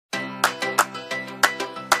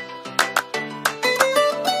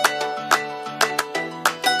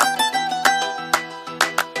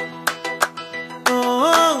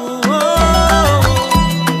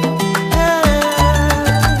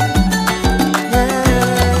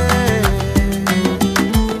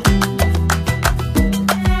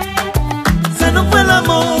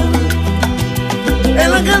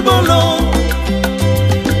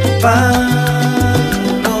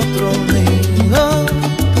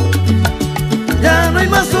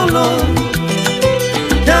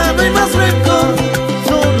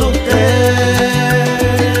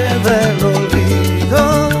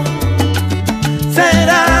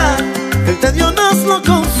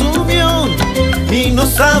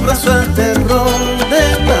abrazó el terror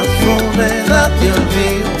de la soledad y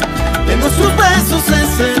olvido, en nuestros besos se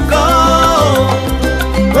secó.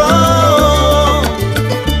 Oh,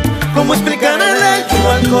 ¿cómo explicar el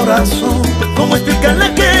hecho al corazón? ¿Cómo explicarle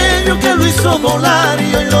aquello que lo hizo volar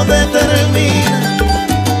y hoy lo determina?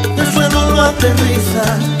 El suelo lo aterriza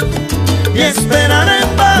y esperará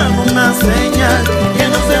en vano una señal que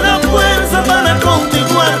nos dé la fuerza para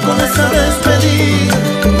continuar con esa despedida.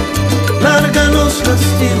 Larga nos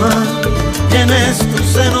lastima y en esto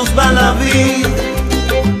se nos va la vida.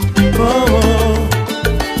 Oh,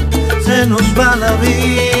 se nos va la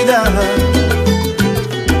vida.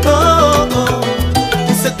 Oh, oh,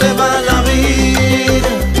 y se te va la vida.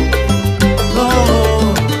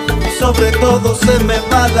 Oh, sobre todo se me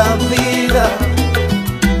va la vida.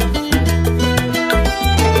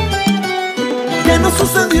 ¿Qué nos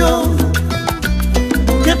sucedió?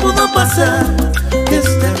 ¿Qué pudo pasar? Que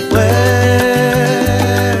este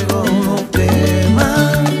fuego no quema.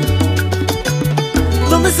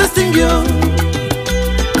 ¿Dónde se extinguió?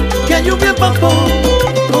 Que lluvia empapó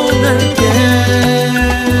con el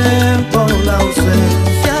tiempo la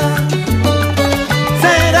ausencia.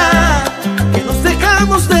 ¿Será que nos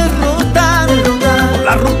dejamos derrotar por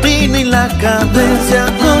la rutina y la cadencia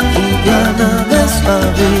cotidiana de esta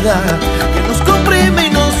vida que nos comprime y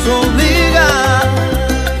nos obliga?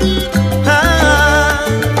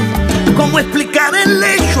 ¿Cómo explicar el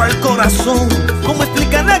hecho al corazón? ¿Cómo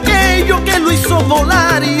explicar aquello que lo hizo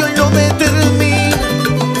volar y hoy lo determina?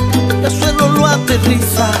 El suelo lo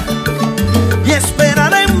aterriza y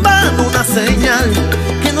esperará en vano una señal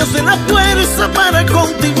que nos dé la fuerza para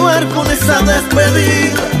continuar con esa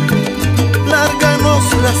despedida. Larga nos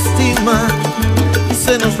lastima y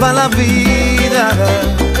se nos va la vida.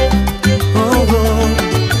 Oh, oh,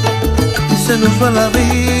 y se nos va la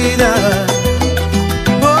vida.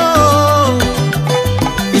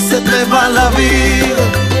 Se te va la vida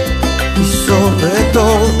y sobre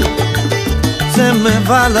todo se me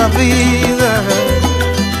va la vida.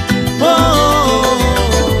 Oh.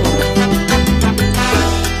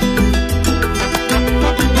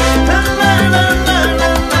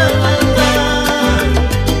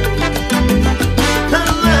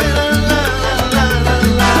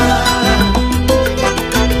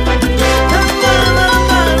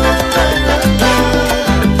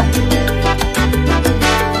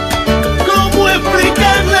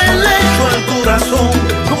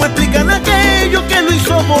 ¿Cómo explicar aquello que lo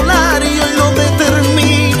hizo volar y hoy lo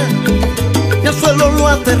determina? Y el suelo lo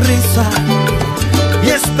aterriza y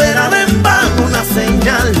esperará en vano una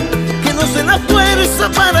señal que nos dé la fuerza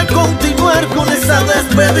para continuar con esa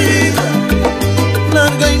despedida.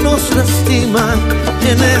 Larga y nos lastima y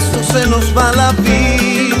en esto se nos va la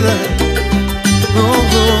vida. Oh,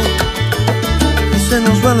 oh, y se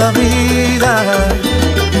nos va la vida.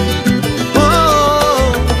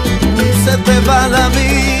 Se te va la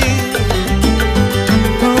vida.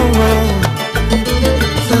 Oh, oh,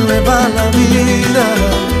 se me va la vida.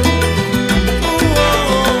 Oh,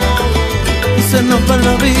 oh, y se nos va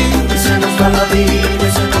la vida. Y se nos va la vida.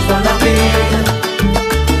 Y se nos va la vida.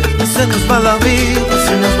 Y se nos va la vida. Y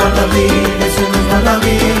se nos va la vida. Y se nos va la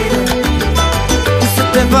vida. Y se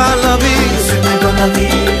te va la vida. Y se me va la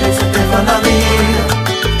vida. Y se te va la vida.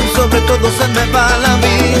 Y sobre todo se me va la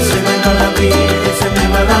vida. Y se me va la vida. Y se me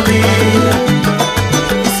va